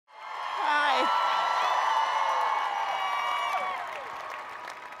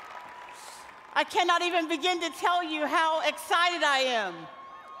I cannot even begin to tell you how excited I am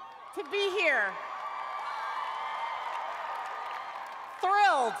to be here.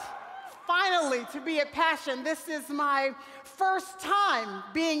 Thrilled, finally, to be at Passion. This is my first time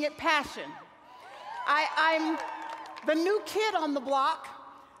being at Passion. I'm the new kid on the block.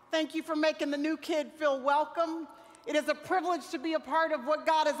 Thank you for making the new kid feel welcome. It is a privilege to be a part of what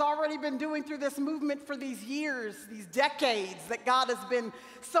God has already been doing through this movement for these years, these decades, that God has been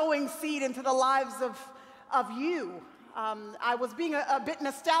sowing seed into the lives of you. I was being a bit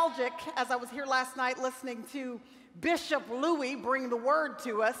nostalgic as I was here last night listening to Bishop Louis bring the word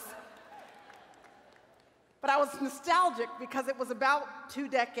to us. But I was nostalgic because it was about 2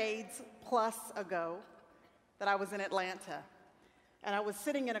 decades plus ago that I was in Atlanta. And I was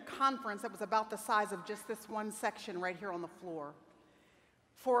sitting in a conference that was about the size of just this one section right here on the floor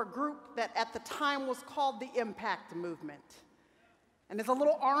for a group that at the time was called the Impact Movement. And it's a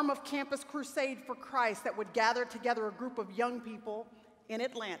little arm of Campus Crusade for Christ that would gather together a group of young people in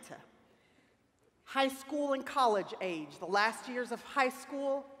Atlanta, high school and college age. The last years of high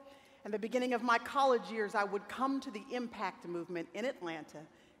school and the beginning of my college years, I would come to the Impact Movement in Atlanta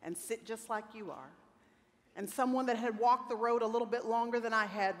and sit just like you are. And someone that had walked the road a little bit longer than I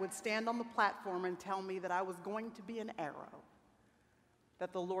had would stand on the platform and tell me that I was going to be an arrow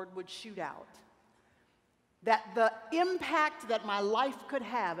that the Lord would shoot out. That the impact that my life could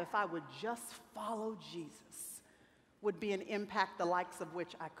have if I would just follow Jesus would be an impact the likes of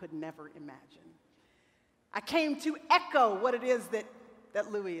which I could never imagine. I came to echo what it is that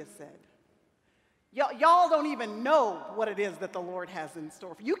Louis has said. Y'all don't even know what it is that the Lord has in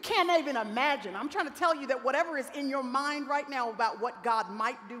store for you. You can't even imagine. I'm trying to tell you that whatever is in your mind right now about what God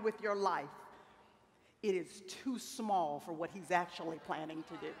might do with your life, it is too small for what he's actually planning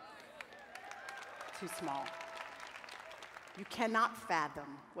to do. Too small. You cannot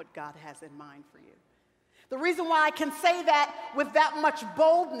fathom what God has in mind for you. The reason why I can say that with that much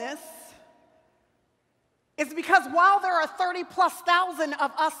boldness is because while there are 30,000+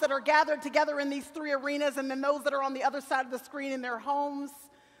 of us that are gathered together in these 3 arenas, and then those that are on the other side of the screen in their homes,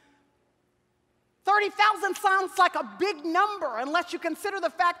 30,000 sounds like a big number unless you consider the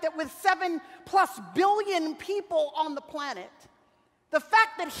fact that with 7+ billion people on the planet, the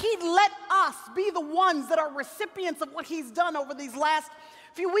fact that he let us be the ones that are recipients of what he's done over these last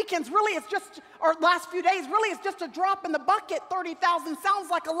few weekends, really it's just, or last few days, really it's just a drop in the bucket. 30,000 sounds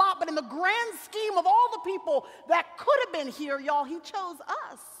like a lot, but in the grand scheme of all the people that could have been here, y'all, he chose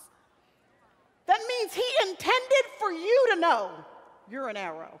us. That means he intended for you to know you're an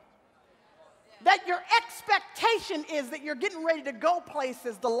arrow. That your expectation is that you're getting ready to go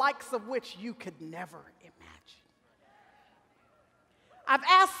places the likes of which you could never imagine. I've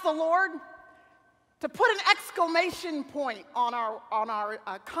asked the Lord to put an exclamation point on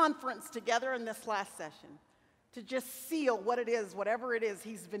our conference together in this last session, to just seal what it is, whatever it is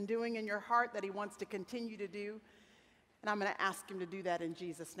he's been doing in your heart that he wants to continue to do. And I'm going to ask him to do that in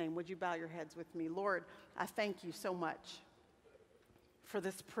Jesus' name. Would you bow your heads with me? Lord, I thank you so much for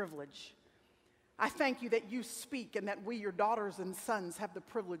this privilege. I thank you that you speak and that we, your daughters and sons, have the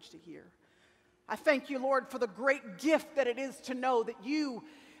privilege to hear. I thank you, Lord, for the great gift that it is to know that you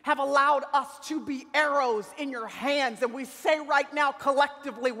have allowed us to be arrows in your hands. And we say right now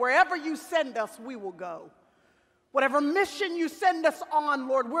collectively, wherever you send us, we will go. Whatever mission you send us on,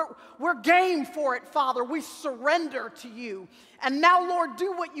 Lord, we're game for it, Father. We surrender to you. And now, Lord,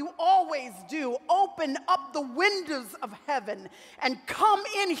 do what you always do. Open up the windows of heaven and come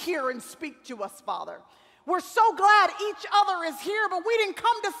in here and speak to us, Father. We're so glad each other is here, but we didn't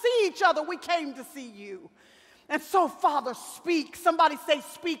come to see each other. We came to see you. And so, Father, speak. Somebody say,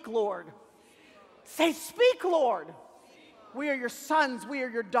 speak, Lord. Say, speak, Lord. We are your sons, we are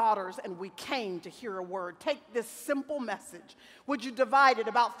your daughters, and we came to hear a word. Take this simple message. Would you divide it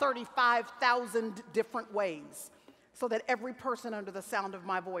about 35,000 different ways so that every person under the sound of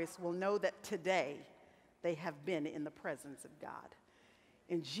my voice will know that today they have been in the presence of God.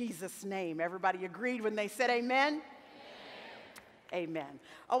 In Jesus' name, everybody agreed when they said amen? Amen.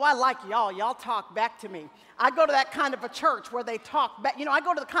 Oh, I like y'all. Y'all talk back to me. I go to that kind of a church where they talk back. You know, I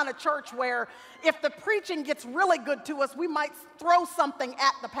go to the kind of church where if the preaching gets really good to us, we might throw something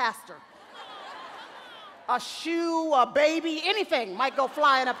at the pastor. A shoe, a baby, anything might go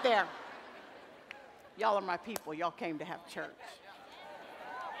flying up there. Y'all are my people. Y'all came to have church.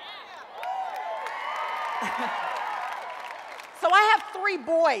 So I have 3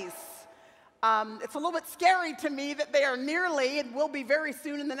 boys. It's a little bit scary to me that they are nearly, and will be very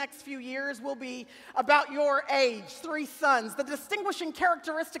soon in the next few years, will be about your age, 3 sons. The distinguishing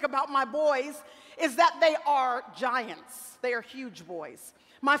characteristic about my boys is that they are giants. They are huge boys.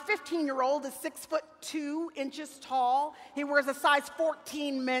 My 15-year-old is 6'2" tall. He wears a size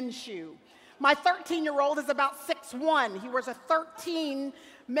 14 men's shoe. My 13-year-old is about 6'1". He wears a 13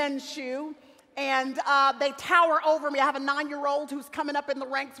 men's shoe. And they tower over me. I have a 9-year-old who's coming up in the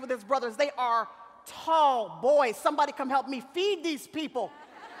ranks with his brothers. They are tall boys. Somebody come help me feed these people.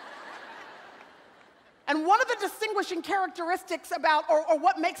 And one of the distinguishing characteristics about, or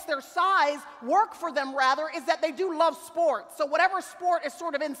what makes their size work for them rather, is that they do love sports. So whatever sport is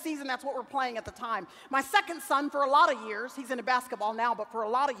sort of in season, that's what we're playing at the time. My second son, for a lot of years, he's into basketball now, but for a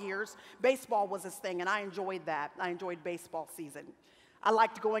lot of years, baseball was his thing, and I enjoyed that. I enjoyed baseball season. I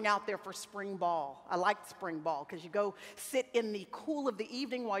liked going out there for spring ball. I liked spring ball because you go sit in the cool of the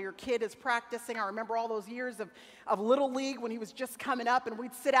evening while your kid is practicing. I remember all those years of Little League when he was just coming up, and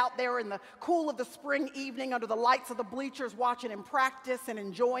we'd sit out there in the cool of the spring evening under the lights of the bleachers watching him practice and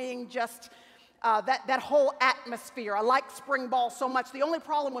enjoying just that whole atmosphere. I liked spring ball so much. The only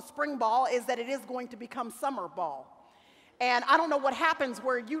problem with spring ball is that it is going to become summer ball. And I don't know what happens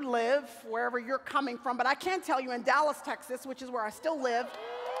where you live, wherever you're coming from, but I can tell you in Dallas, Texas, which is where I still live,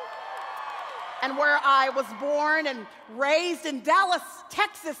 and where I was born and raised, in Dallas,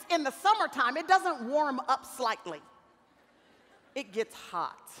 Texas, in the summertime, it doesn't warm up slightly. It gets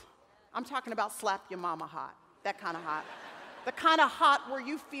hot. I'm talking about slap your mama hot, that kind of hot. The kind of hot where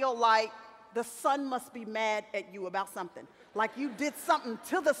you feel like the sun must be mad at you about something. Like you did something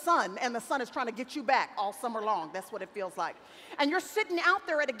to the sun, and the sun is trying to get you back all summer long. That's what it feels like. And you're sitting out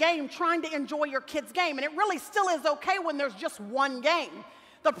there at a game trying to enjoy your kid's game, and it really still is okay when there's just one game.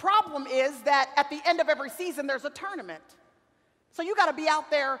 The problem is that at the end of every season, there's a tournament. So you got to be out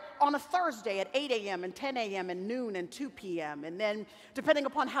there on a Thursday at 8 a.m. and 10 a.m. and noon and 2 p.m. And then depending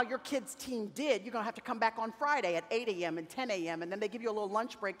upon how your kid's team did, you're going to have to come back on Friday at 8 a.m. and 10 a.m. And then they give you a little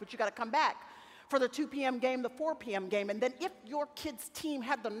lunch break, but you got to come back for the 2 p.m. game, the 4 p.m. game. And then if your kid's team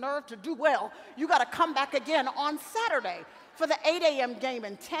had the nerve to do well, you got to come back again on Saturday for the 8 a.m. game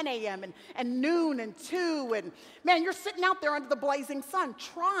and 10 a.m. and noon and 2. And man, you're sitting out there under the blazing sun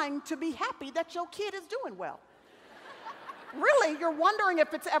trying to be happy that your kid is doing well. Really, you're wondering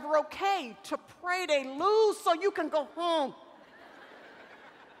if it's ever okay to pray they lose so you can go home.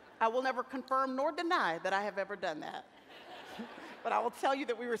 I will never confirm nor deny that I have ever done that. But I will tell you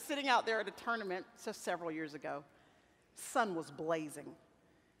that we were sitting out there at a tournament just several years ago. Sun was blazing.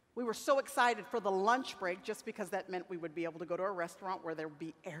 We were so excited for the lunch break just because that meant we would be able to go to a restaurant where there would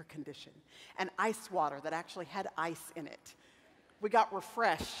be air conditioning and ice water that actually had ice in it. We got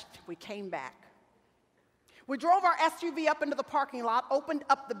refreshed. We came back. We drove our SUV up into the parking lot, opened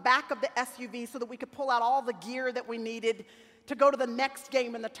up the back of the SUV so that we could pull out all the gear that we needed to go to the next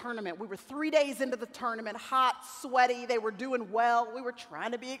game in the tournament. We were 3 days into the tournament, hot, sweaty. They were doing well. We were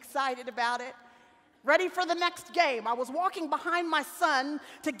trying to be excited about it. Ready for the next game. I was walking behind my son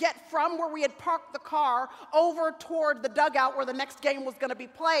to get from where we had parked the car over toward the dugout where the next game was going to be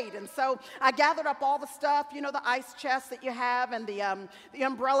played. And so I gathered up all the stuff, you know, the ice chest that you have and the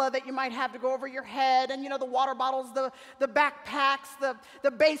umbrella that you might have to go over your head and, you know, the water bottles, the backpacks, the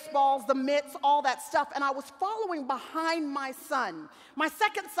baseballs, the mitts, all that stuff. And I was following behind my son. My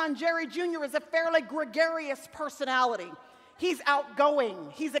second son, Jerry Jr., is a fairly gregarious personality. He's outgoing.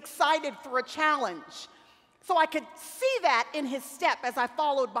 He's excited for a challenge. So I could see that in his step as I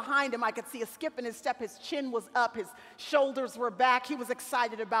followed behind him. I could see a skip in his step. His chin was up. His shoulders were back. He was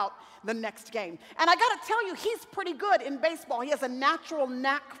excited about the next game. And I got to tell you, he's pretty good in baseball. He has a natural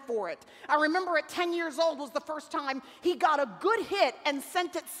knack for it. I remember at 10 years old was the first time he got a good hit and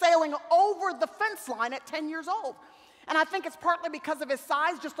sent it sailing over the fence line at 10 years old. And I think it's partly because of his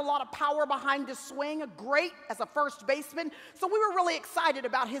size, just a lot of power behind his swing, great as a first baseman. So we were really excited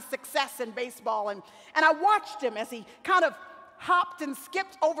about his success in baseball. And I watched him as he kind of hopped and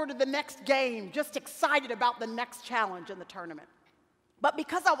skipped over to the next game, just excited about the next challenge in the tournament. But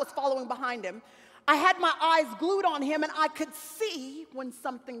because I was following behind him, I had my eyes glued on him, and I could see when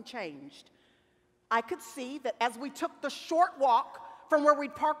something changed. I could see that as we took the short walk from where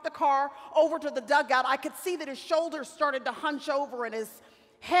we'd parked the car over to the dugout, I could see that his shoulders started to hunch over and his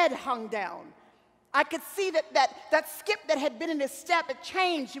head hung down. I could see that skip that had been in his step, it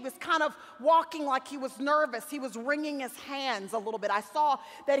changed. He was kind of walking like he was nervous. He was wringing his hands a little bit. I saw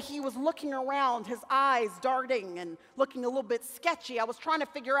that he was looking around, his eyes darting and looking a little bit sketchy. I was trying to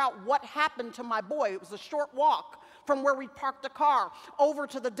figure out what happened to my boy. It was a short walk from where we parked the car over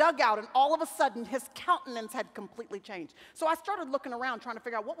to the dugout, and all of a sudden his countenance had completely changed. So I started looking around trying to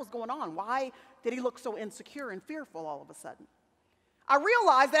figure out what was going on. Why did he look so insecure and fearful all of a sudden? I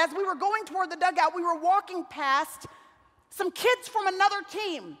realized that as we were going toward the dugout, we were walking past some kids from another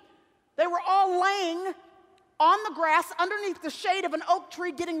team. They were all laying on the grass underneath the shade of an oak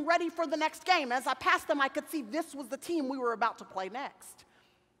tree getting ready for the next game. As I passed them, I could see this was the team we were about to play next.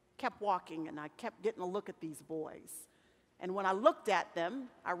 Kept walking, and I kept getting a look at these boys. And when I looked at them,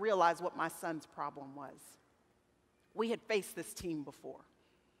 I realized what my son's problem was. We had faced this team before.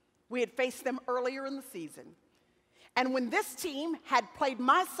 We had faced them earlier in the season. And when this team had played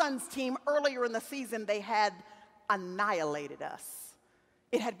my son's team earlier in the season, they had annihilated us.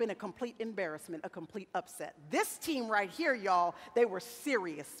 It had been a complete embarrassment, a complete upset. This team right here, y'all, they were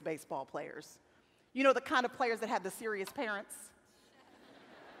serious baseball players. You know, the kind of players that had the serious parents?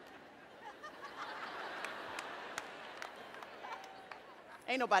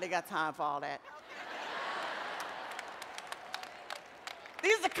 Ain't nobody got time for all that.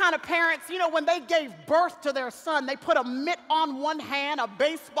 These are the kind of parents, you know, when they gave birth to their son, they put a mitt on one hand, a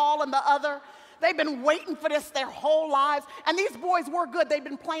baseball in the other. They've been waiting for this their whole lives. And these boys were good. They've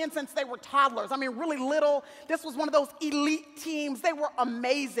been playing since they were toddlers. I mean, really little. This was one of those elite teams. They were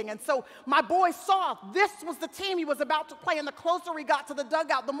amazing. And so my boy saw this was the team he was about to play. And the closer he got to the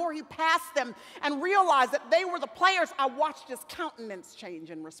dugout, the more he passed them and realized that they were the players. I watched his countenance change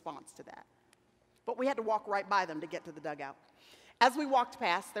in response to that. But we had to walk right by them to get to the dugout. As we walked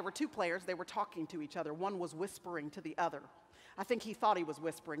past, there were two players. They were talking to each other. One was whispering to the other. I think he thought he was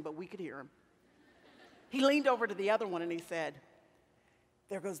whispering, but we could hear him. He leaned over to the other one and he said,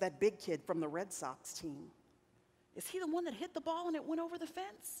 "There goes that big kid from the Red Sox team. Is he the one that hit the ball and it went over the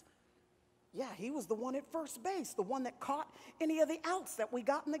fence?" "Yeah, he was the one at first base, the one that caught any of the outs that we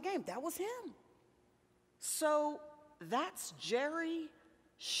got in the game. That was him." "So that's Jerry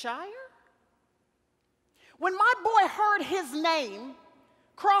Shirer?" When my boy heard his name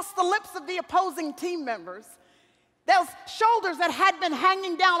cross the lips of the opposing team members, those shoulders that had been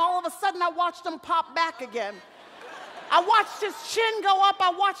hanging down, all of a sudden I watched them pop back again. I watched his chin go up. I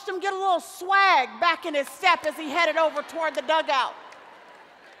watched him get a little swag back in his step as he headed over toward the dugout.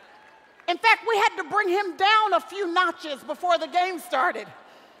 In fact, we had to bring him down a few notches before the game started.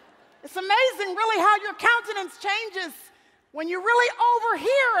 It's amazing really how your countenance changes when you really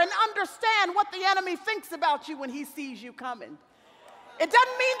overhear and understand what the enemy thinks about you when he sees you coming. It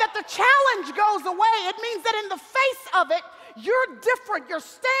doesn't mean that the challenge goes away. It means that in the face of it, you're different. Your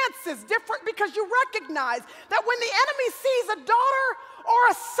stance is different because you recognize that when the enemy sees a daughter or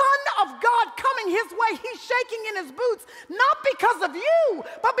a son of God coming his way, he's shaking in his boots, not because of you,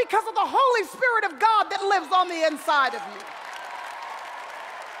 but because of the Holy Spirit of God that lives on the inside of you.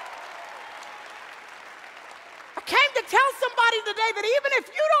 I came to tell somebody today that even if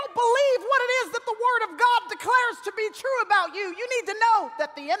you don't believe what it is that the Word of God declares to be true about you, you need to know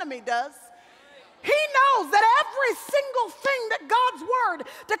that the enemy does. He knows that every single thing that God's Word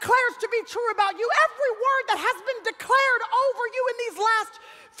declares to be true about you, every word that has been declared over you in these last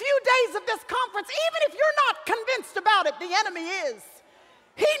few days of this conference, even if you're not convinced about it, the enemy is.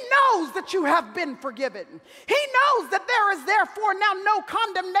 He knows that you have been forgiven. He knows that there is therefore now no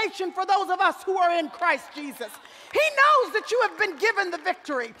condemnation for those of us who are in Christ Jesus. He knows that you have been given the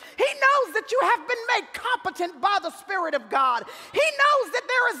victory. He knows that you have been made competent by the Spirit of God. He knows that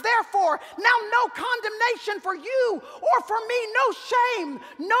there is therefore now no condemnation for you or for me, no shame,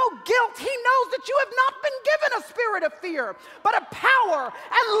 no guilt. He knows that you have not been given a spirit of fear, but of power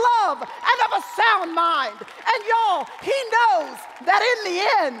and love and of a sound mind. And y'all, he knows that in the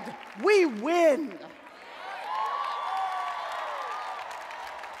end, we win.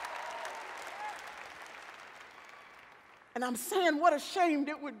 And I'm saying what a shame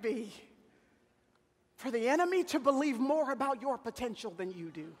it would be for the enemy to believe more about your potential than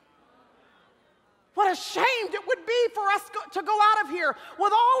you do. What a shame it would be for us to go out of here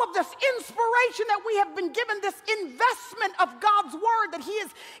with all of this inspiration that we have been given, this investment of God's Word that He has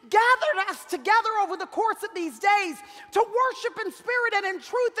gathered us together over the course of these days to worship in spirit and in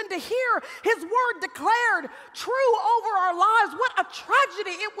truth and to hear His Word declared true over our lives. What a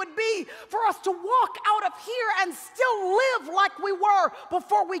tragedy it would be for us to walk out of here and still live like we were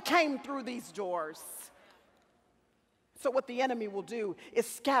before we came through these doors. So what the enemy will do is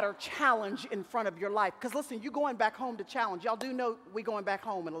scatter challenge in front of your life. Because listen, you're going back home to challenge. Y'all do know we're going back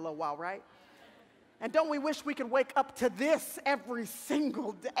home in a little while, right? And don't we wish we could wake up to this every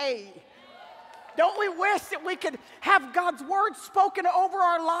single day? Don't we wish that we could have God's Word spoken over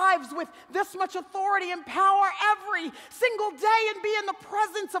our lives with this much authority and power every single day and be in the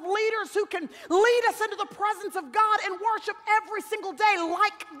presence of leaders who can lead us into the presence of God and worship every single day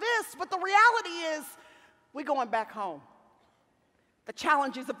like this? But the reality is, we're going back home. The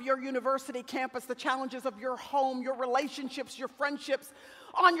challenges of your university campus, the challenges of your home, your relationships, your friendships,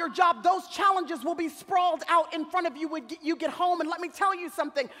 on your job. Those challenges will be sprawled out in front of you when you get home. And let me tell you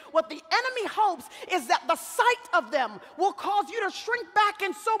something. What the enemy hopes is that the sight of them will cause you to shrink back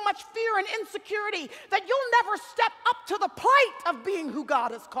in so much fear and insecurity that you'll never step up to the plate of being who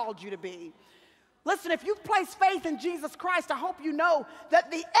God has called you to be. Listen, if you've placed faith in Jesus Christ, I hope you know that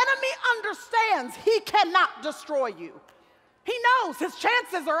the enemy understands he cannot destroy you. He knows his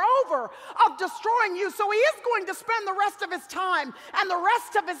chances are over of destroying you, so he is going to spend the rest of his time and the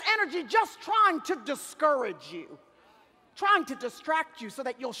rest of his energy just trying to discourage you, trying to distract you so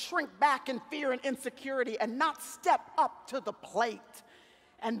that you'll shrink back in fear and insecurity and not step up to the plate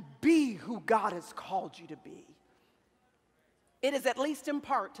and be who God has called you to be. It is at least in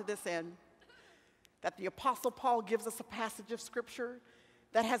part to this end that the Apostle Paul gives us a passage of Scripture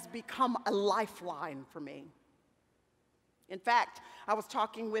that has become a lifeline for me. In fact, I was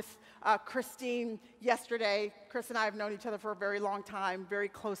talking with Christine yesterday. Chris and I have known each other for a very long time, very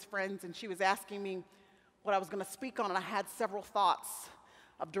close friends, and she was asking me what I was going to speak on, and I had several thoughts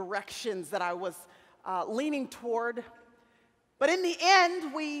of directions that I was leaning toward. But in the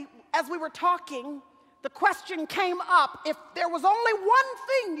end, as we were talking, the question came up, if there was only one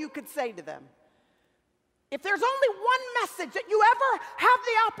thing you could say to them, if there's only one message that you ever have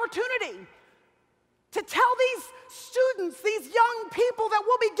the opportunity to tell these students, these young people that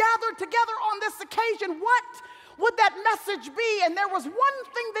will be gathered together on this occasion, what would that message be? And there was one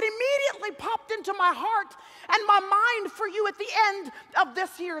thing that immediately popped into my heart and my mind for you at the end of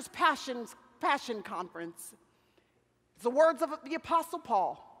this year's Passion Conference. It's the words of the Apostle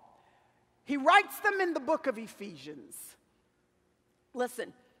Paul. He writes them in the book of Ephesians.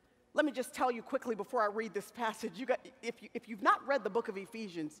 Listen, let me just tell you quickly before I read this passage. If you've not read the book of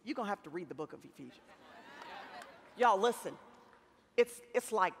Ephesians, you're going to have to read the book of Ephesians. Y'all, listen.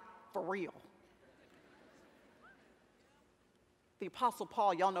 It's like for real. The Apostle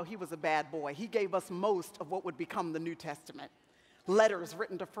Paul, y'all know he was a bad boy. He gave us most of what would become the New Testament. Letters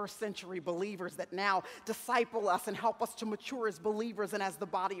written to first century believers that now disciple us and help us to mature as believers and as the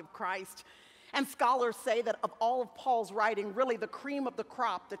body of Christ. And scholars say that of all of Paul's writing, really the cream of the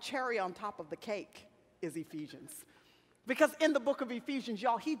crop, the cherry on top of the cake, is Ephesians. Because in the book of Ephesians,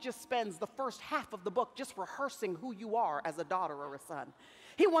 y'all, he just spends the first half of the book just rehearsing who you are as a daughter or a son.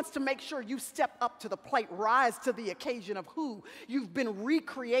 He wants to make sure you step up to the plate, rise to the occasion of who you've been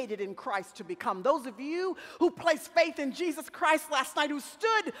recreated in Christ to become. Those of you who placed faith in Jesus Christ last night, who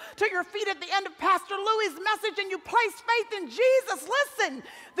stood to your feet at the end of Pastor Louie's message and you placed faith in Jesus, listen,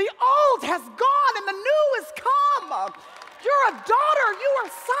 the old has gone and the new has come. You're a daughter, you are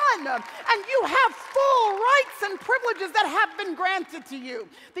son, and you have full rights and privileges that have been granted to you.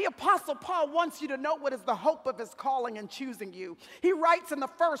 The Apostle Paul wants you to know what is the hope of his calling and choosing you. He writes in the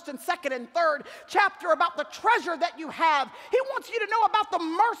first and second and third chapter about the treasure that you have. He wants you to know about the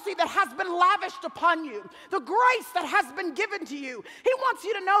mercy that has been lavished upon you, the grace that has been given to you. He wants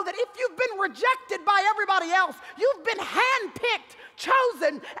you to know that if you've been rejected by everybody else, you've been handpicked,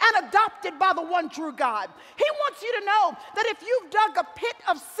 chosen, and adopted by the one true God. He wants you to know that if you've dug a pit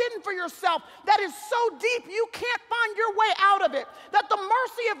of sin for yourself that is so deep you can't find your way out of it, that the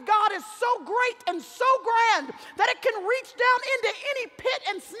mercy of God is so great and so grand that it can reach down into any pit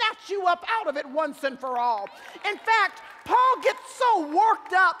and snatch you up out of it once and for all. In fact, Paul gets so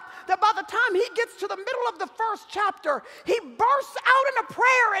worked up that by the time he gets to the middle of the first chapter, he bursts out in a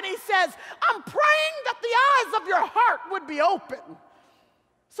prayer and he says, I'm praying that the eyes of your heart would be open,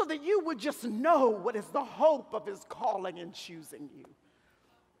 so that you would just know what is the hope of his calling and choosing you.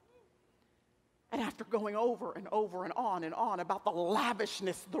 And after going over and over and on about the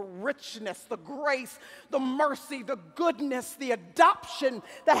lavishness, the richness, the grace, the mercy, the goodness, the adoption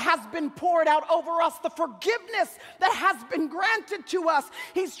that has been poured out over us, the forgiveness that has been granted to us,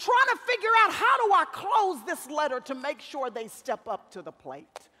 he's trying to figure out, how do I close this letter to make sure they step up to the plate?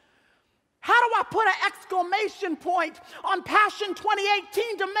 How do I put an exclamation point on Passion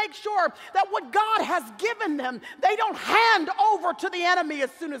 2018 to make sure that what God has given them, they don't hand over to the enemy as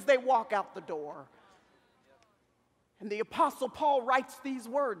soon as they walk out the door? And the Apostle Paul writes these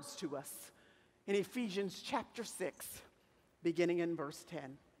words to us in Ephesians chapter 6, beginning in verse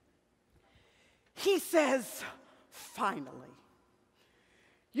 10. He says, finally,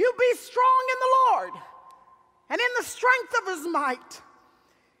 you be strong in the Lord and in the strength of his might.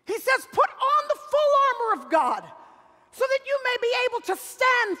 He says, put on the full armor of God so that you may be able to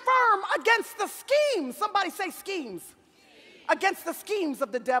stand firm against the schemes. Somebody say schemes. Against the schemes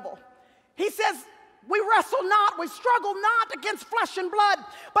of the devil. He says, We wrestle not, we struggle not against flesh and blood,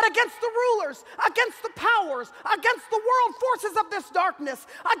 but against the rulers, against the powers, against the world forces of this darkness,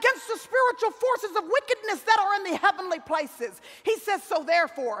 against the spiritual forces of wickedness that are in the heavenly places. He says, so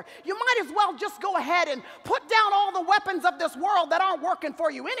therefore, you might as well just go ahead and put down all the weapons of this world that aren't working for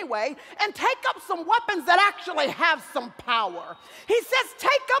you anyway, and take up some weapons that actually have some power. He says,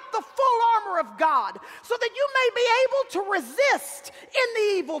 take up the full armor of God, so that you may be able to resist in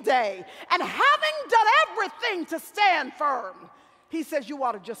the evil day, and having done everything to stand firm. He says you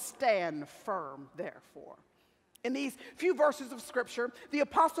ought to just stand firm, therefore. In these few verses of Scripture, the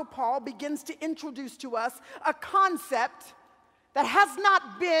Apostle Paul begins to introduce to us a concept that has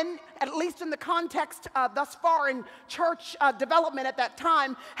not been, at least in the context thus far in church development at that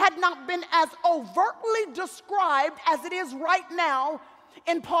time, had not been as overtly described as it is right now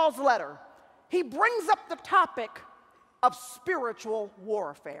in Paul's letter. He brings up the topic of spiritual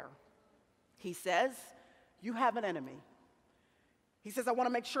warfare. He says, you have an enemy. He says, I want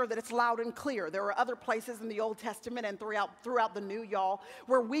to make sure that it's loud and clear. There are other places in the Old Testament and throughout the New, y'all,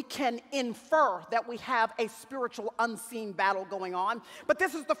 where we can infer that we have a spiritual unseen battle going on. But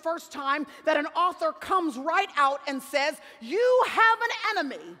this is the first time that an author comes right out and says, you have an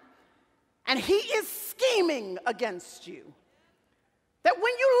enemy, and he is scheming against you. That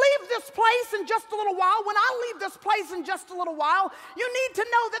when you leave this place in just a little while, when I leave this place in just a little while, you need to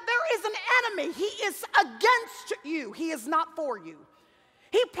know that there is an enemy. He is against you. He is not for you.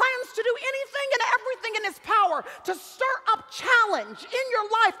 He plans to do anything and everything in his power to stir up challenge in your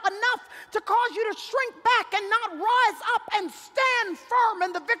life enough to cause you to shrink back and not rise up and stand firm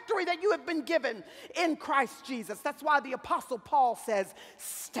in the victory that you have been given in Christ Jesus. That's why the Apostle Paul says,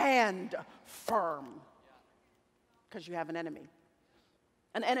 stand firm, because you have an enemy.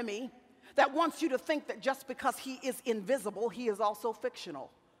 An enemy that wants you to think that just because he is invisible, he is also fictional.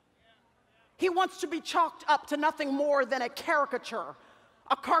 He wants to be chalked up to nothing more than a caricature,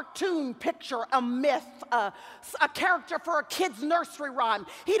 a cartoon picture, a myth, a character for a kid's nursery rhyme.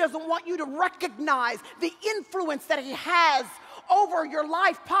 He doesn't want you to recognize the influence that he has over your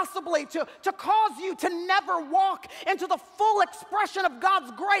life, possibly to cause you to never walk into the full expression of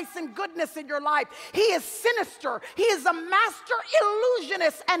God's grace and goodness in your life. He is sinister. He is a master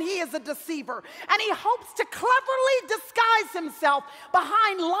illusionist, and he is a deceiver. And he hopes to cleverly disguise himself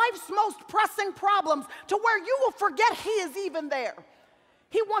behind life's most pressing problems to where you will forget he is even there.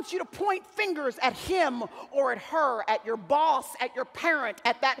 He wants you to point fingers at him or at her, at your boss, at your parent,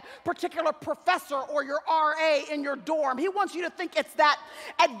 at that particular professor or your RA in your dorm. He wants you to think it's that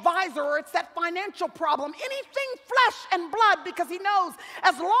advisor or it's that financial problem, anything flesh and blood, because he knows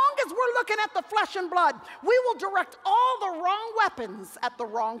as long as we're looking at the flesh and blood, we will direct all the wrong weapons at the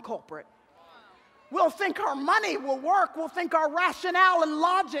wrong culprit. We'll think our money will work. We'll think our rationale and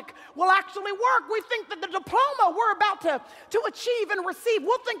logic will actually work. We think that the diploma we're about to achieve and receive,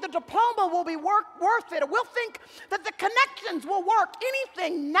 we'll think the diploma will be worth it. We'll think that the connections will work.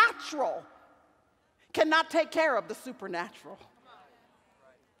 Anything natural cannot take care of the supernatural.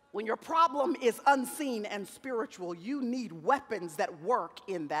 When your problem is unseen and spiritual, you need weapons that work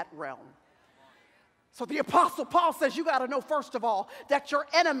in that realm. So the Apostle Paul says you got to know, first of all, that your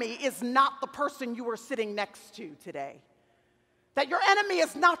enemy is not the person you are sitting next to today. That your enemy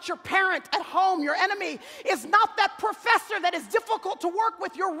is not your parent at home. Your enemy is not that professor that is difficult to work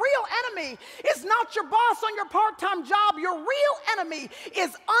with. Your real enemy is not your boss on your part-time job. Your real enemy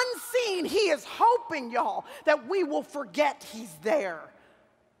is unseen. He is hoping, y'all, that we will forget he's there.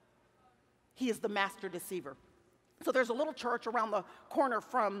 He is the master deceiver. So there's a little church around the corner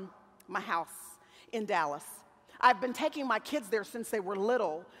from my house in Dallas. I've been taking my kids there since they were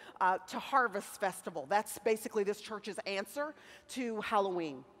little to Harvest Festival. That's basically this church's answer to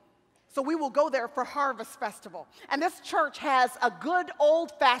Halloween. So we will go there for Harvest Festival. And this church has a good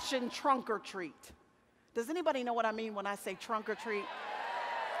old-fashioned trunk or treat. Does anybody know what I mean when I say trunk or treat?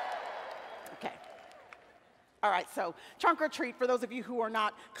 Okay. All right, so trunk or treat, for those of you who are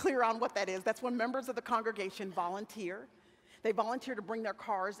not clear on what that is, that's when members of the congregation volunteer. They volunteer to bring their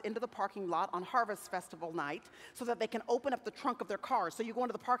cars into the parking lot on Harvest Festival night so that they can open up the trunk of their cars. So you go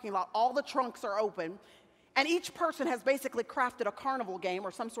into the parking lot, all the trunks are open, and each person has basically crafted a carnival game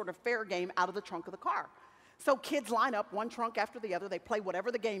or some sort of fair game out of the trunk of the car. So kids line up one trunk after the other, they play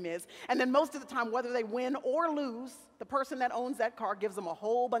whatever the game is, and then most of the time, whether they win or lose, the person that owns that car gives them a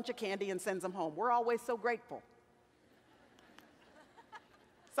whole bunch of candy and sends them home. We're always so grateful.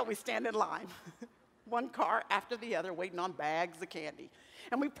 So we stand in line. One car after the other, waiting on bags of candy.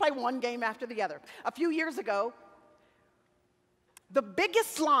 And we play one game after the other. A few years ago, the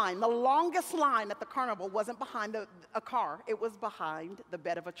biggest line, the longest line at the carnival wasn't behind a car. It was behind the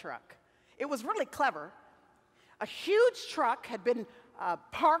bed of a truck. It was really clever. A huge truck had been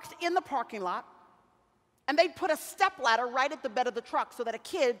parked in the parking lot, and they'd put a stepladder right at the bed of the truck so that a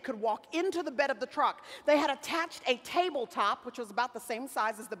kid could walk into the bed of the truck. They had attached a tabletop, which was about the same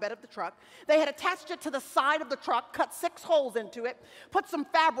size as the bed of the truck. They had attached it to the side of the truck, cut 6 holes into it, put some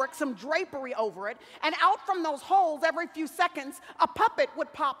fabric, some drapery over it, and out from those holes every few seconds, a puppet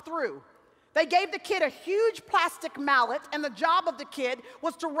would pop through. They gave the kid a huge plastic mallet, and the job of the kid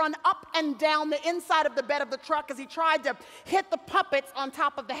was to run up and down the inside of the bed of the truck as he tried to hit the puppets on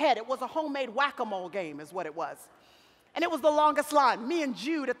top of the head. It was a homemade whack-a-mole game is what it was. And it was the longest line. Me and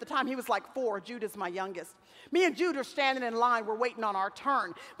Jude, at the time, he was like 4. Jude is my youngest. Me and Jude are standing in line. We're waiting on our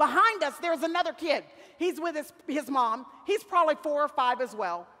turn. Behind us, there's another kid. He's with his mom. He's probably 4 or 5 as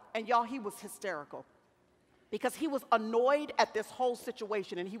well. And y'all, he was hysterical, because he was annoyed at this whole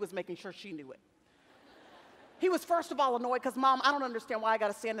situation, and he was making sure she knew it. He was, first of all, annoyed because, Mom, I don't understand why I got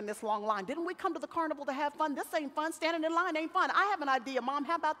to stand in this long line. Didn't we come to the carnival to have fun? This ain't fun. Standing in line ain't fun. I have an idea, Mom.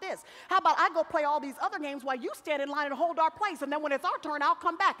 How about this? How about I go play all these other games while you stand in line and hold our place, and then when it's our turn, I'll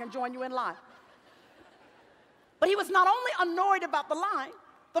come back and join you in line. But he was not only annoyed about the line,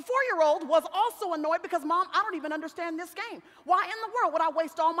 the 4-year-old was also annoyed because, Mom, I don't even understand this game. Why in the world would I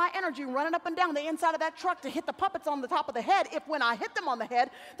waste all my energy running up and down the inside of that truck to hit the puppets on the top of the head if when I hit them on the head,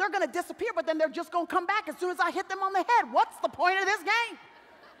 they're going to disappear, but then they're just going to come back as soon as I hit them on the head? What's the point of this game?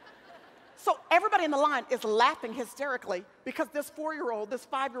 So everybody in the line is laughing hysterically because this 4-year-old, this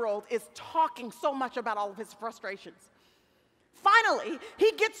 5-year-old is talking so much about all of his frustrations. Finally,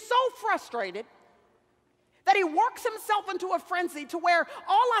 he gets so frustrated that he works himself into a frenzy to where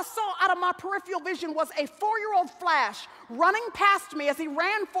all I saw out of my peripheral vision was a 4-year-old flash running past me as he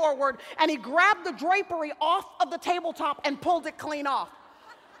ran forward, and he grabbed the drapery off of the tabletop and pulled it clean off.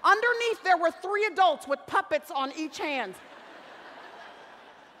 Underneath, there were 3 adults with puppets on each hand.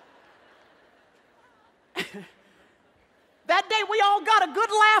 That day, we all got a good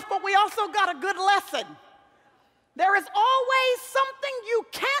laugh, but we also got a good lesson. There is always something you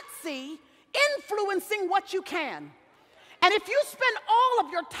can't see influencing what you can. And if you spend all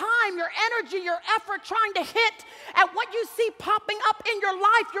of your time, your energy, your effort trying to hit at what you see popping up in your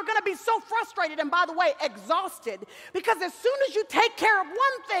life, you're going to be so frustrated and, by the way, exhausted, because as soon as you take care of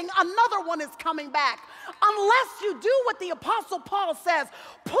one thing, another one is coming back. Unless you do what the Apostle Paul says,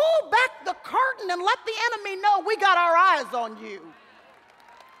 pull back the curtain and let the enemy know we got our eyes on you.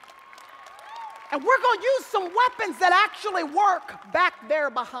 And we're going to use some weapons that actually work back there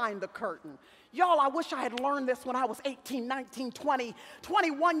behind the curtain. Y'all, I wish I had learned this when I was 18, 19, 20,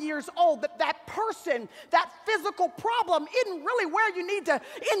 21 years old, that person, that physical problem isn't really where you need to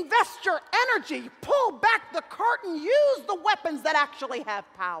invest your energy. Pull back the curtain. Use the weapons that actually have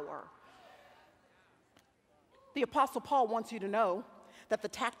power. The Apostle Paul wants you to know that the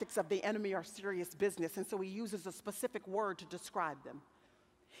tactics of the enemy are serious business, and so he uses a specific word to describe them.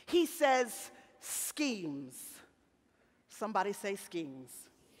 He says, schemes. Somebody say schemes.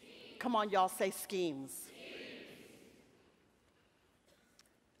 Come on, y'all, say schemes.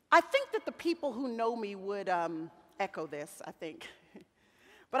 I think that the people who know me would echo this, I think.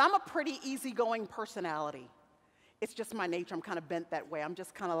 But I'm a pretty easygoing personality. It's just my nature. I'm kind of bent that way. I'm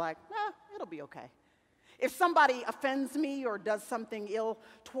just kind of like, it'll be okay. If somebody offends me or does something ill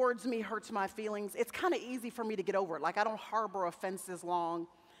towards me, hurts my feelings, it's kind of easy for me to get over it. Like, I don't harbor offenses long.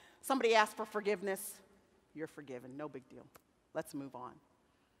 Somebody asks for forgiveness, you're forgiven, no big deal. Let's move on.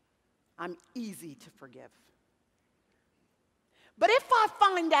 I'm easy to forgive. But if I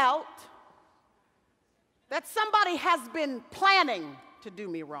find out that somebody has been planning to do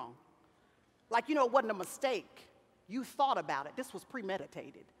me wrong, like, it wasn't a mistake, you thought about it, this was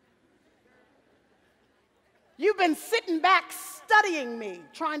premeditated. You've been sitting back studying me,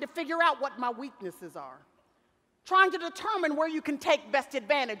 trying to figure out what my weaknesses are, trying to determine where you can take best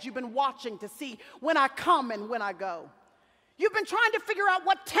advantage. You've been watching to see when I come and when I go. You've been trying to figure out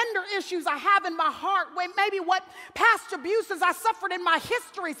what tender issues I have in my heart, maybe what past abuses I suffered in my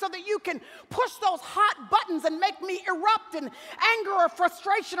history, so that you can push those hot buttons and make me erupt in anger or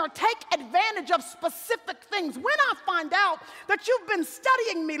frustration or take advantage of specific things. When I find out that you've been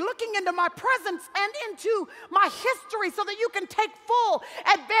studying me, looking into my presence and into my history so that you can take full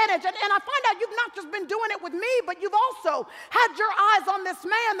advantage, and I find out you've not just been doing it with me, but you've also had your eyes on this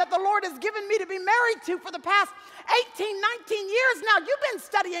man that the Lord has given me to be married to for the past 18, 19 years now. You've been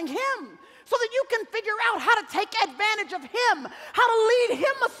studying him. so that you can figure out how to take advantage of him, how to lead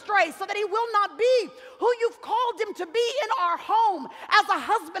him astray so that he will not be who you've called him to be in our home as a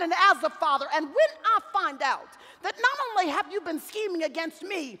husband and as a father. And when I find out that not only have you been scheming against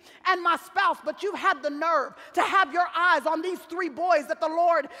me and my spouse, but you've had the nerve to have your eyes on these 3 boys that the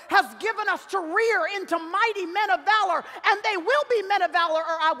Lord has given us to rear into mighty men of valor, and they will be men of valor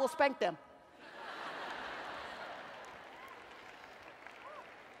or I will spank them.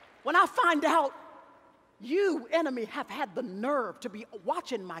 When I find out you, enemy, have had the nerve to be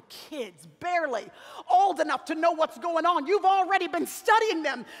watching my kids, barely old enough to know what's going on. You've already been studying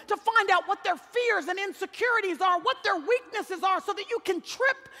them to find out what their fears and insecurities are, what their weaknesses are, so that you can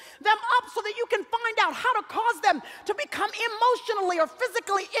trip them up, so that you can find out how to cause them to become emotionally or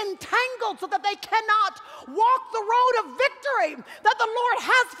physically entangled so that they cannot walk the road of victory that the Lord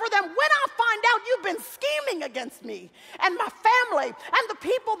has for them. When I find out you've been scheming against me and my family and the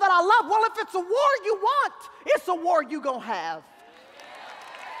people that I love, well, if it's a war you want, it's a war you gonna have.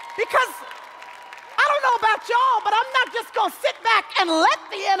 Because I don't know about y'all, but I'm not just gonna sit back and let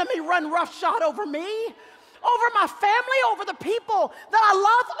the enemy run roughshod over me, over my family, over the people that I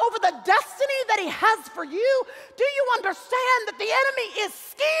love, over the destiny that he has for you. Do you understand that the enemy is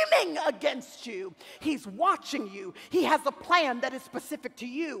scheming against you? He's watching you. He has a plan that is specific to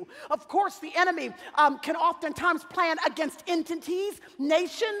you. Of course, the enemy can oftentimes plan against entities,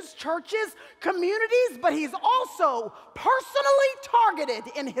 nations, churches, communities, but he's also personally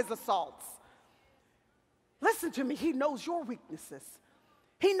targeted in his assaults. Listen to me, he knows your weaknesses.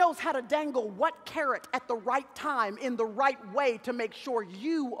 He knows how to dangle what carrot at the right time in the right way to make sure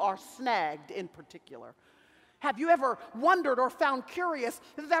you are snagged in particular. Have you ever wondered or found curious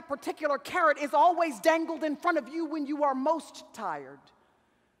that that particular carrot is always dangled in front of you when you are most tired,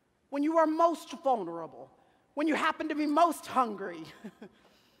 when you are most vulnerable, when you happen to be most hungry,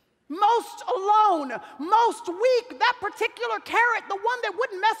 most alone, most weak? That particular carrot, the one that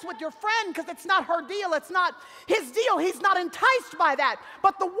wouldn't mess with your friend because it's not her deal, it's not his deal, he's not enticed by that.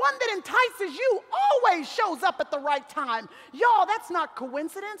 But the one that entices you always shows up at the right time. Y'all, that's not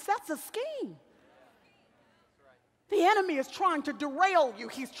coincidence, that's a scheme. The enemy is trying to derail you.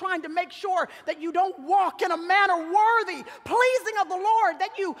 He's trying to make sure that you don't walk in a manner worthy, pleasing of the Lord,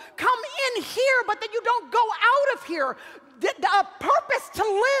 that you come in here, but that you don't go out of here. A purpose to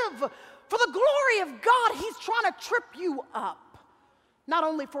live for the glory of God. He's trying to trip you up, not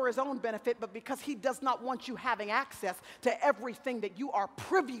only for his own benefit, but because he does not want you having access to everything that you are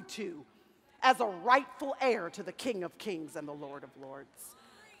privy to as a rightful heir to the King of Kings and the Lord of Lords.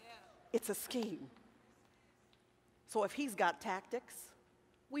 It's a scheme. So if he's got tactics,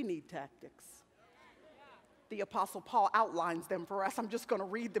 we need tactics. The Apostle Paul outlines them for us. I'm just going to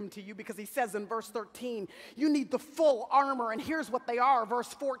read them to you because he says in verse 13, you need the full armor, and here's what they are. Verse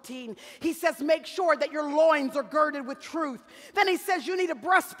 14, he says, make sure that your loins are girded with truth. Then he says you need a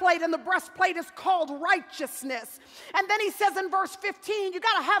breastplate, and the breastplate is called righteousness. And then he says in verse 15, you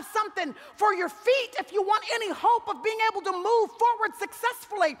got to have something for your feet if you want any hope of being able to move forward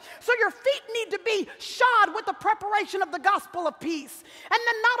successfully. So your feet need to be shod with the preparation of the gospel of peace. And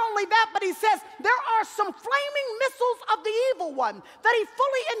then not only that, but he says there are some flaming missiles of the evil one that he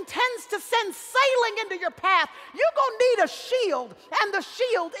fully intends to send sailing into your path. You're going to need a shield, and the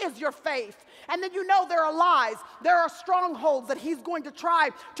shield is your faith. And then you know there are lies, there are strongholds that he's going to try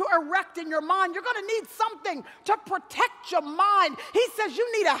to erect in your mind. You're going to need something to protect your mind. He says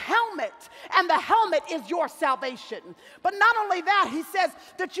you need a helmet, and the helmet is your salvation. But not only that, he says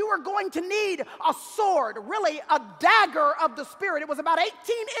that you are going to need a sword, really a dagger of the Spirit. It was about 18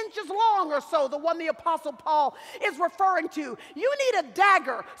 inches long or so, the one the Apostle Paul is referring to. You need a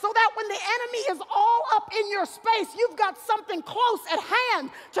dagger so that when the enemy is all up in your space, you've got something close at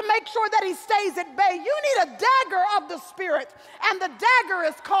hand to make sure that he stays at bay. You need a dagger of the Spirit, and the dagger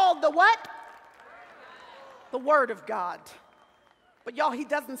is called the what? The Word of God. But y'all, he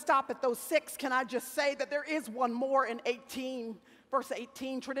doesn't stop at those 6. Can I just say that there is one more in 18, verse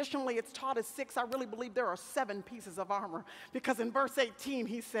 18. Traditionally, it's taught as 6. I really believe there are 7 pieces of armor, because in verse 18,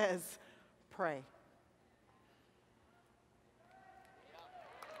 he says, pray.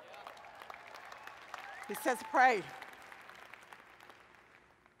 He says, pray.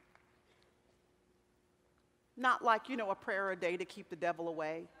 Not like, a prayer a day to keep the devil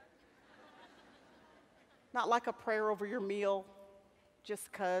away. Not like a prayer over your meal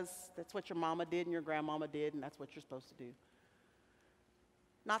just because that's what your mama did and your grandmama did and that's what you're supposed to do.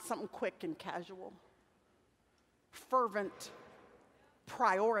 Not something quick and casual. Fervent,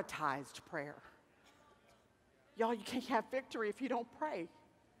 prioritized prayer. Y'all, you can't have victory if you don't pray.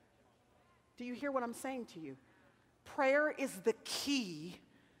 Do you hear what I'm saying to you? Prayer is the key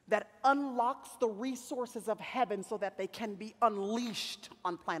that unlocks the resources of heaven so that they can be unleashed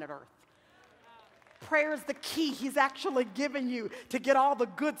on planet Earth. Prayer is the key He's actually given you to get all the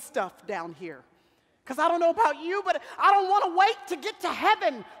good stuff down here. Because I don't know about you, but I don't want to wait to get to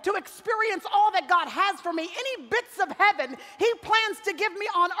heaven to experience all that God has for me. Any bits of heaven He plans to give me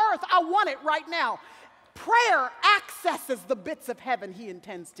on earth, I want it right now. Prayer accesses the bits of heaven He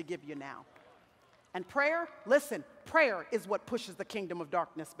intends to give you now. And prayer, listen, prayer is what pushes the kingdom of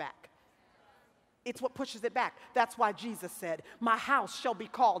darkness back. It's what pushes it back. That's why Jesus said, my house shall be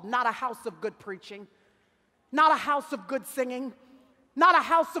called not a house of good preaching, not a house of good singing, not a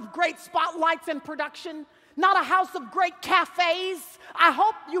house of great spotlights and production, not a house of great cafes. I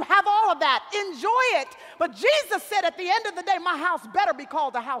hope you have all of that. Enjoy it. But Jesus said at the end of the day, my house better be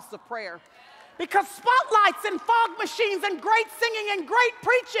called a house of prayer. Because spotlights and fog machines and great singing and great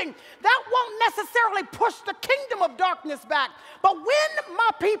preaching, that won't necessarily push the kingdom of darkness back. But when my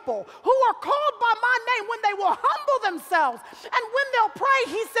people who are called by my name, when they will humble themselves and when they'll pray,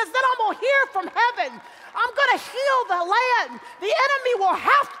 He says, then I'm going to hear from heaven. I'm going to heal the land. The enemy will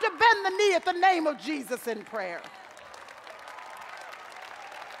have to bend the knee at the name of Jesus in prayer.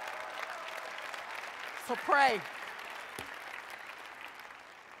 So pray.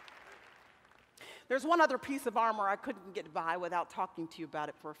 There's one other piece of armor I couldn't get by without talking to you about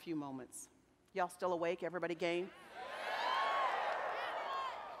it for a few moments. Y'all still awake? Everybody game?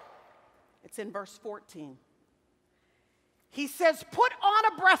 It's in verse 14. He says, put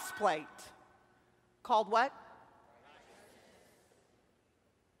on a breastplate called what?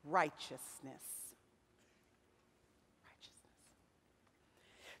 Righteousness.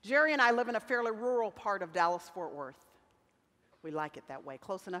 Jerry and I live in a fairly rural part of Dallas-Fort Worth. We like it that way.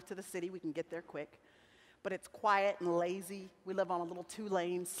 Close enough to the city, we can get there quick. But it's quiet and lazy. We live on a little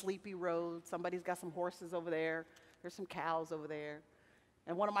 2-lane, sleepy road. Somebody's got some horses over there. There's some cows over there.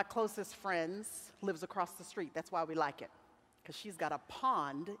 And one of my closest friends lives across the street. That's why we like it, because she's got a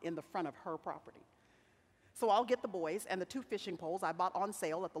pond in the front of her property. So I'll get the boys and the 2 fishing poles I bought on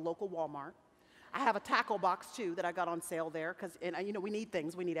sale at the local Walmart. I have a tackle box, too, that I got on sale there because, you know, we need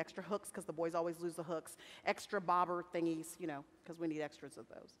things. We need extra hooks because the boys always lose the hooks, extra bobber thingies, you know, because we need extras of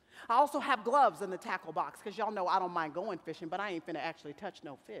those. I also have gloves in the tackle box because y'all know I don't mind going fishing, but I ain't finna actually touch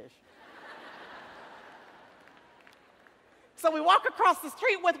no fish. So we walk across the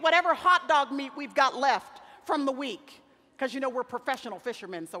street with whatever hot dog meat we've got left from the week because, you know, we're professional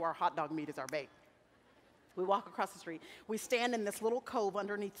fishermen, so our hot dog meat is our bait. We walk across the street. We stand in this little cove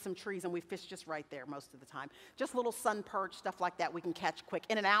underneath some trees, and we fish just right there most of the time. Just little sun perch, stuff like that we can catch quick.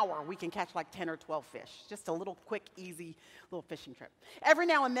 In an hour, we can catch like 10 or 12 fish. Just a little quick, easy little fishing trip. Every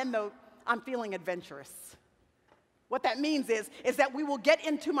now and then, though, I'm feeling adventurous. What that means is that we will get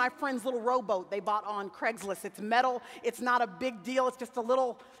into my friend's little rowboat they bought on Craigslist. It's metal. It's not a big deal. It's just a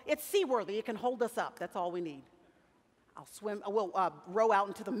little, it's seaworthy. It can hold us up. That's all we need. We'll row out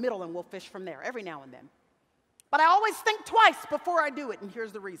into the middle, and we'll fish from there every now and then. But I always think twice before I do it, and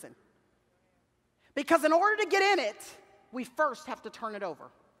here's the reason. Because in order to get in it, we first have to turn it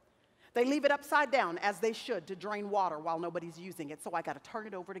over. They leave it upside down, as they should, to drain water while nobody's using it, so I got to turn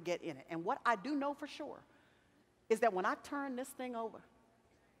it over to get in it. And what I do know for sure is that when I turn this thing over,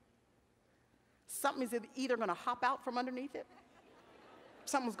 something is either going to hop out from underneath it,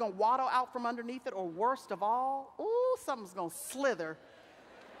 something's going to waddle out from underneath it, or worst of all, something's going to slither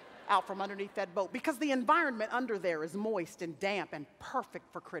out from underneath that boat, because the environment under there is moist and damp and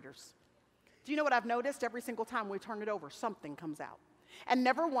perfect for critters. Do you know what I've noticed? Every single time we turn it over, something comes out. And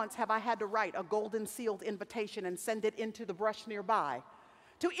never once have I had to write a golden sealed invitation and send it into the brush nearby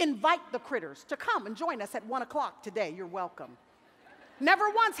to invite the critters to come and join us at 1 o'clock today. You're welcome. Never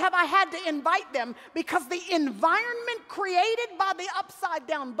once have I had to invite them, because the environment created by the upside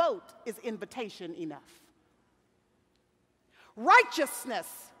down boat is invitation enough. Righteousness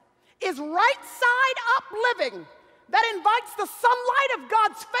is right side up living that invites the sunlight of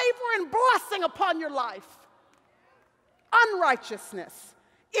God's favor and blessing upon your life. Unrighteousness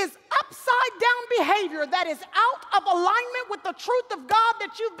is upside down behavior that is out of alignment with the truth of God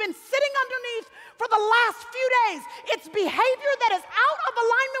that you've been sitting underneath for the last few days. It's behavior that is out of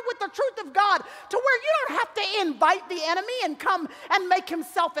alignment with the truth of God, to where you don't have to invite the enemy and come and make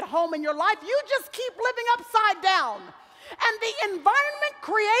himself at home in your life. You just keep living upside down. And the environment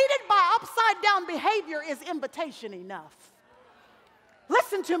created by upside down behavior is invitation enough.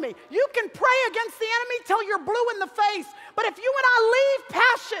 Listen to me. You can pray against the enemy till you're blue in the face, but if you and I leave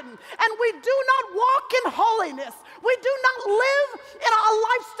passion and we do not walk in holiness, we do not live in a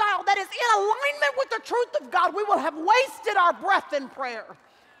lifestyle that is in alignment with the truth of God, we will have wasted our breath in prayer.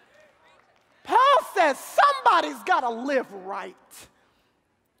 Paul says somebody's got to live right.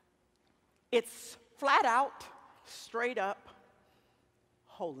 It's flat out, straight up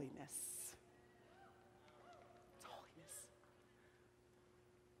holiness. It's holiness.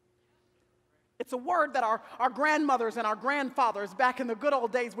 It's a word that our grandmothers and our grandfathers back in the good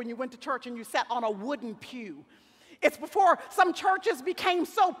old days when you went to church and you sat on a wooden pew. It's before some churches became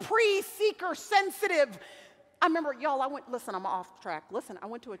so pre-seeker sensitive. I remember, y'all, listen, I'm off track. Listen, I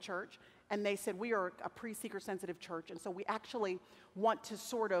went to a church and they said we are a pre-seeker sensitive church, and so we actually want to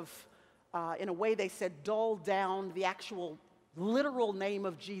sort of, in a way they said, dull down the actual literal name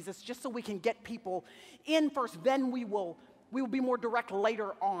of Jesus just so we can get people in first, then we will be more direct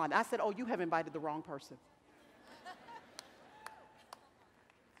later on. I said, oh, you have invited the wrong person.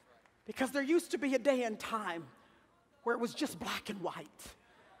 Because there used to be a day and time where it was just black and white,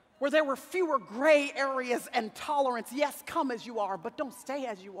 where there were fewer gray areas and tolerance. Yes, come as you are, but don't stay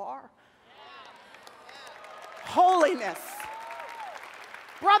as you are. Holiness.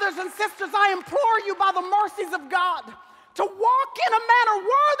 Brothers and sisters, I implore you by the mercies of God to walk in a manner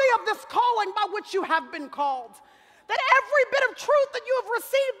worthy of this calling by which you have been called. That every bit of truth that you have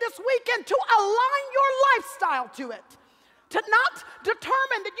received this weekend, to align your lifestyle to it. To not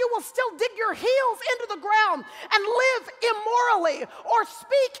determine that you will still dig your heels into the ground and live immorally or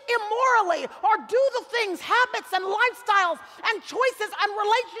speak immorally or do the things, habits and lifestyles and choices and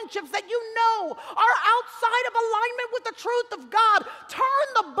relationships that you know are outside of alignment with the truth of God. Turn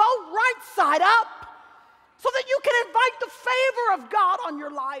the boat right side up so that you can invite the favor of God on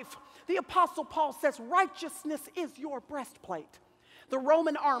your life. The Apostle Paul says, righteousness is your breastplate. The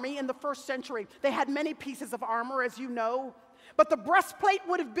Roman army in the first century, they had many pieces of armor, as you know, but the breastplate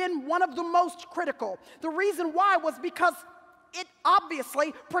would have been one of the most critical. The reason why was because it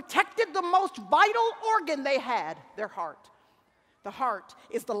obviously protected the most vital organ they had, their heart. The heart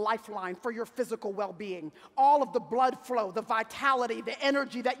is the lifeline for your physical well-being. All of the blood flow, the vitality, the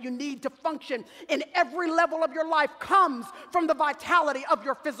energy that you need to function in every level of your life comes from the vitality of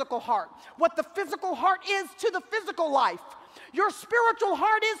your physical heart. What the physical heart is to the physical life, your spiritual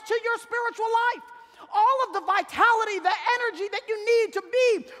heart is to your spiritual life. All of the vitality, the energy that you need to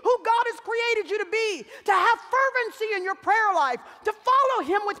be who God has created you to be, to have fervency in your prayer life, to follow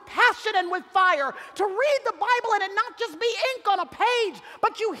Him with passion and with fire, to read the Bible and it not just be ink on a page,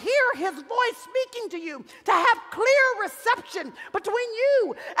 but you hear His voice speaking to you, to have clear reception between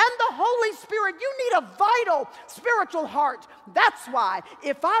you and the Holy Spirit. You need a vital spiritual heart. That's why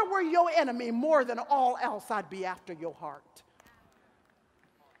if I were your enemy, more than all else, I'd be after your heart.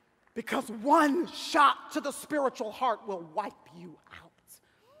 Because one shot to the spiritual heart will wipe you out.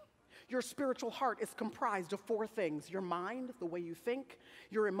 Your spiritual heart is comprised of four things: your mind, the way you think;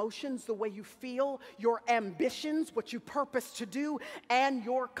 your emotions, the way you feel; your ambitions, what you purpose to do; and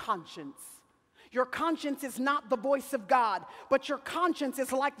your conscience. Your conscience is not the voice of God, but your conscience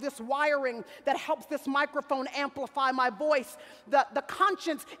is like this wiring that helps this microphone amplify my voice. The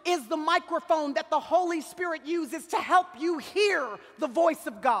conscience is the microphone that the Holy Spirit uses to help you hear the voice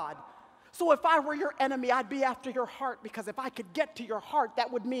of God. So if I were your enemy, I'd be after your heart, because if I could get to your heart,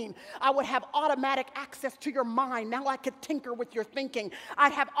 that would mean I would have automatic access to your mind. Now I could tinker with your thinking.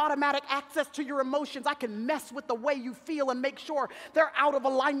 I'd have automatic access to your emotions. I can mess with the way you feel and make sure they're out of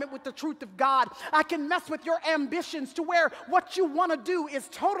alignment with the truth of God. I can mess with your ambitions to where what you want to do is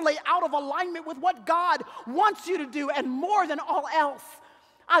totally out of alignment with what God wants you to do. And more than all else,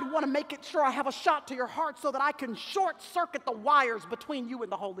 I'd want to make it sure I have a shot to your heart so that I can short circuit the wires between you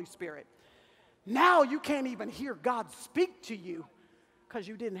and the Holy Spirit. Now you can't even hear God speak to you because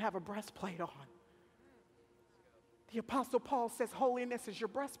you didn't have a breastplate on. The Apostle Paul says holiness is your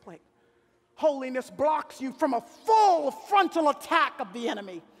breastplate. Holiness blocks you from a full frontal attack of the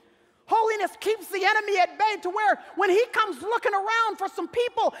enemy. Holiness keeps the enemy at bay to where when he comes looking around for some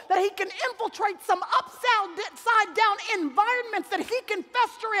people that he can infiltrate some upside down environments that he can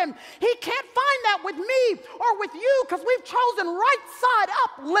fester in, he can't find that with me or with you, because we've chosen right side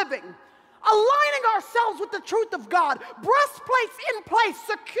up living. Aligning ourselves with the truth of God, breastplates in place,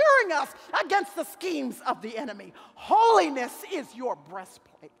 securing us against the schemes of the enemy. Holiness is your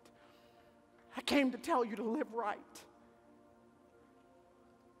breastplate. I came to tell you to live right.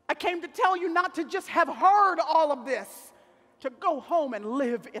 I came to tell you not to just have heard all of this, to go home and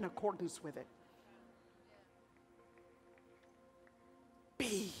live in accordance with it.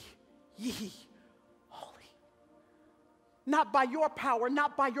 Be ye not by your power,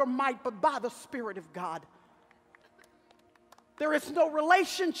 not by your might, but by the Spirit of God. There is no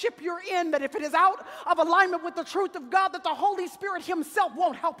relationship you're in that if it is out of alignment with the truth of God, that the Holy Spirit Himself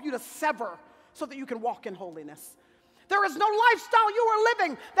won't help you to sever so that you can walk in holiness. There is no lifestyle you are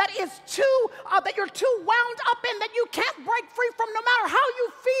living that you're too wound up in, that you can't break free from. No matter how you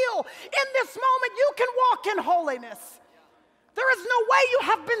feel in this moment, you can walk in holiness. There is no way you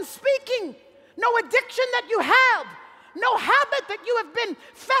have been speaking, no addiction that you have, no habit that you have been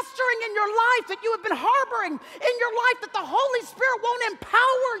festering in your life, that you have been harboring in your life, that the Holy Spirit won't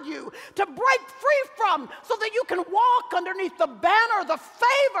empower you to break free from, so that you can walk underneath the banner, the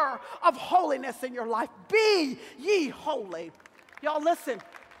favor of holiness in your life. Be ye holy. Y'all listen.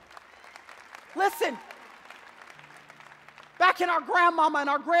 Listen. Back in our grandmama and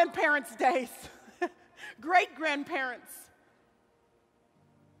our grandparents' days, great-grandparents,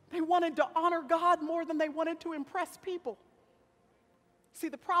 they wanted to honor God more than they wanted to impress people. See,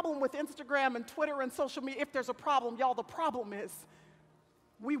 the problem with Instagram and Twitter and social media, if there's a problem, y'all, the problem is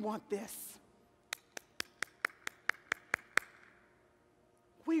we want this.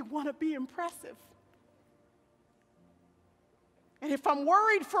 We want to be impressive. And if I'm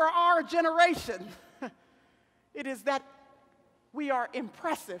worried for our generation, it is that we are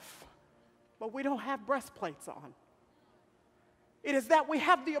impressive, but we don't have breastplates on. It is that we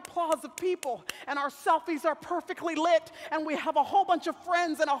have the applause of people, and our selfies are perfectly lit, and we have a whole bunch of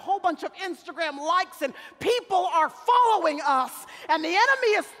friends and a whole bunch of Instagram likes, and people are following us. And the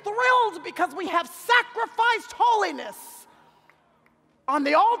enemy is thrilled because we have sacrificed holiness on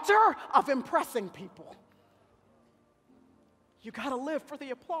the altar of impressing people. You got to live for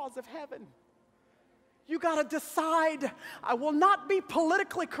the applause of heaven. You got to decide, I will not be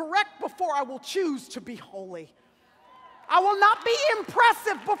politically correct before I will choose to be holy. I will not be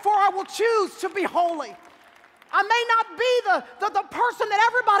impressive before I will choose to be holy. I may not be the person that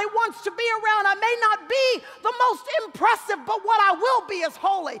everybody wants to be around. I may not be the most impressive, but what I will be is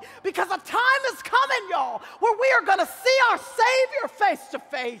holy. Because a time is coming, y'all, where we are going to see our Savior face to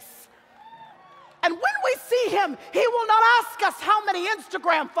face. And when we see him, he will not ask us how many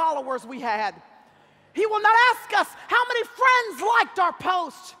Instagram followers we had. He will not ask us how many friends liked our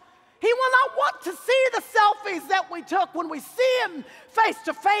post. He will not want to see the selfies that we took. When we see him face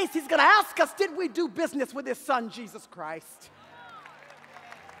to face, he's going to ask us, did we do business with his son, Jesus Christ?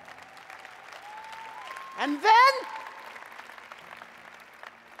 And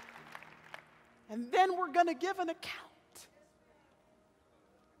then we're going to give an account.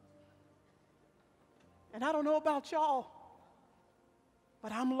 And I don't know about y'all,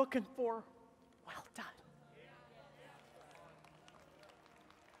 but I'm looking for well done.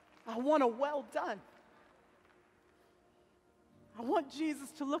 I want a well done. I want Jesus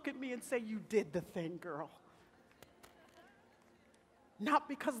to look at me and say, you did the thing, girl. Not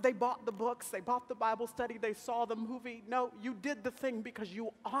because they bought the books, they bought the Bible study, they saw the movie. No, you did the thing because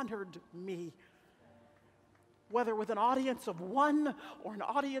you honored me. Whether with an audience of 1 or an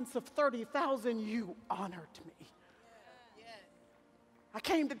audience of 30,000, you honored me. I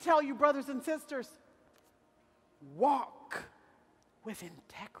came to tell you, brothers and sisters, walk with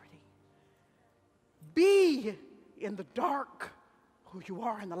integrity. Be in the dark who you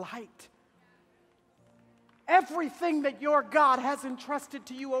are in the light. Everything that your God has entrusted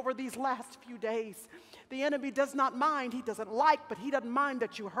to you over these last few days, the enemy does not mind. He doesn't like, but he doesn't mind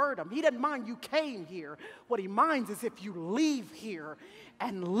that you heard him. He doesn't mind you came here. What he minds is if you leave here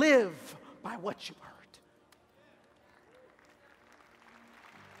and live by what you heard.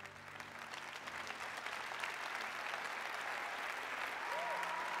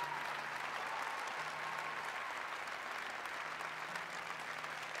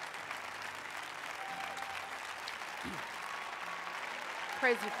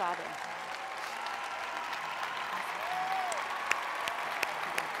 Praise you, Father.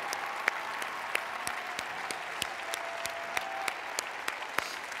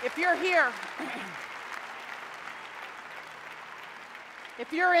 If you're here,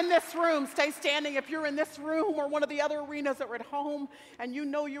 if you're in this room, stay standing. If you're in this room or one of the other arenas that are at home and you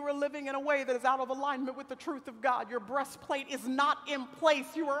know you are living in a way that is out of alignment with the truth of God, your breastplate is not in place.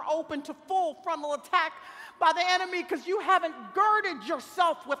 You are open to full frontal attack by the enemy because you haven't girded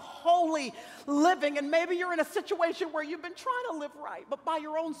yourself with holy living. And maybe you're in a situation where you've been trying to live right, but by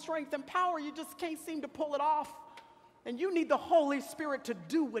your own strength and power, you just can't seem to pull it off. And you need the Holy Spirit to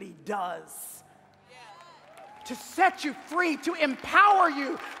do what he does. To set you free, to empower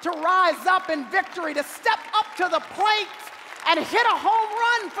you, to rise up in victory, to step up to the plate and hit a home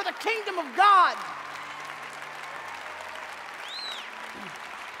run for the kingdom of God.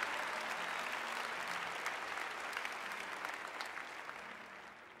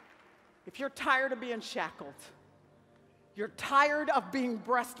 If you're tired of being shackled, you're tired of being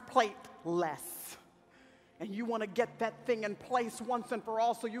breastplate-less, and you want to get that thing in place once and for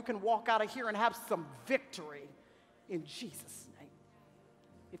all so you can walk out of here and have some victory in Jesus' name.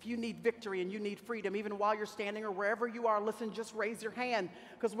 If you need victory and you need freedom, even while you're standing or wherever you are, listen, just raise your hand,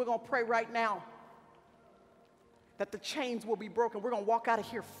 because we're going to pray right now that the chains will be broken. We're going to walk out of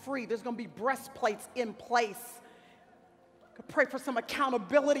here free. There's going to be breastplates in place. Pray for some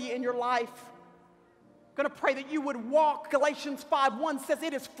accountability in your life. I'm going to pray that you would walk. Galatians 5:1 says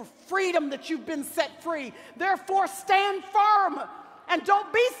it is for freedom that you've been set free. Therefore, stand firm and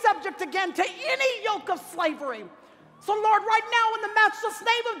don't be subject again to any yoke of slavery. So, Lord, right now in the matchless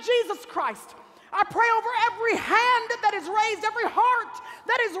name of Jesus Christ, I pray over every hand that is raised, every heart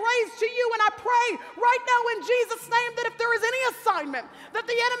that is raised to you. And I pray right now in Jesus' name that if there is any assignment that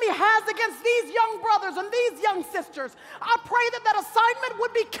the enemy has against these young brothers and these young sisters, I pray that that assignment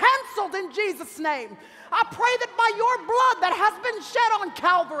would be canceled in Jesus' name. I pray that by your blood that has been shed on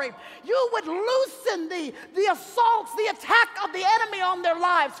Calvary, you would loosen the assaults, the attack of the enemy on their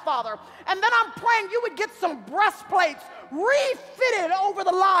lives, Father. And then I'm praying you would get some breastplates refitted over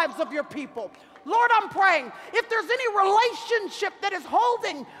the lives of your people. Lord, I'm praying if there's any relationship that is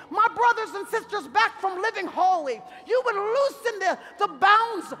holding my brothers and sisters back from living holy, you would loosen the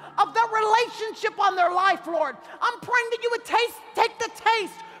bounds of that relationship on their life, Lord. I'm praying that you would take the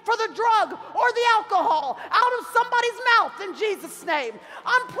taste for the drug or the alcohol out of somebody's mouth in Jesus' name.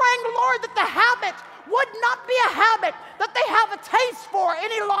 I'm praying, Lord, that the habit would not be a habit that they have a taste for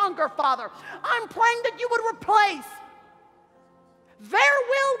any longer, Father. I'm praying that you would replace their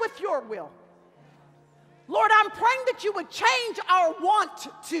will with your will. Lord, I'm praying that you would change our want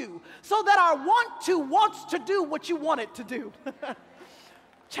to so that our want to wants to do what you want it to do.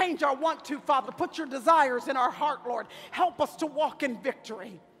 Change our want to, Father. Put your desires in our heart, Lord. Help us to walk in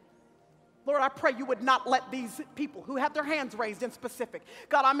victory. Lord, I pray you would not let these people who have their hands raised in specific,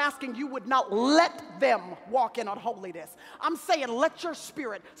 God, I'm asking you would not let them walk in unholiness. I'm saying let your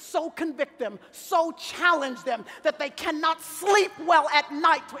spirit so convict them, so challenge them that they cannot sleep well at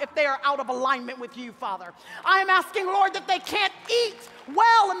night if they are out of alignment with you, Father. I am asking, Lord, that they can't eat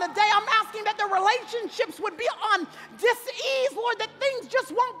well in the day. I'm asking that their relationships would be on dis-ease, Lord, that things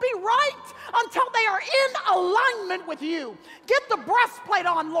just won't be right until they are in alignment with you. Get the breastplate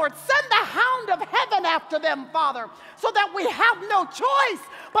on, Lord. Send the hound of heaven after them, Father, so that we have no choice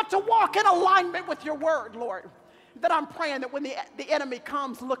but to walk in alignment with your word, Lord. That I'm praying that when the enemy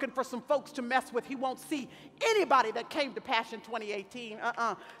comes looking for some folks to mess with, he won't see anybody that came to Passion 2018,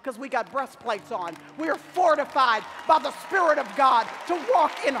 because we got breastplates on. We are fortified by the Spirit of God to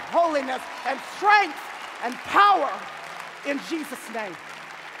walk in holiness and strength and power in Jesus' name.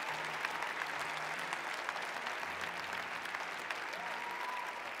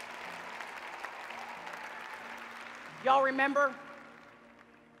 Y'all remember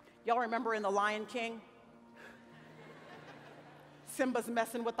in The Lion King? Simba's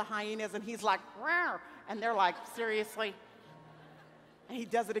messing with the hyenas and he's like, "Row," and they're like, "Seriously?" And he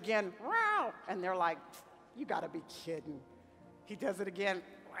does it again, "Row," and they're like, "You gotta be kidding." He does it again,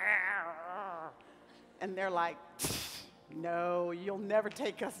 "Row," and they're like, "No, you'll never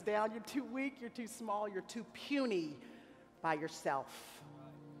take us down. You're too weak, you're too small, you're too puny by yourself."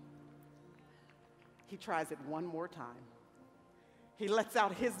 He tries it one more time. He lets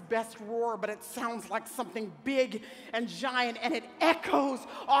out his best roar, but it sounds like something big and giant, and it echoes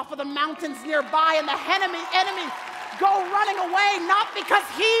off of the mountains nearby, and the enemy go running away, not because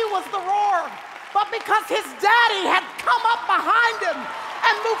he was the roar, but because his daddy had come up behind him,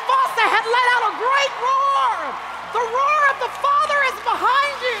 and Mufasa had let out a great roar. The roar of the Father is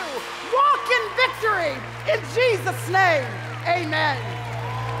behind you. Walk in victory in Jesus' name. Amen.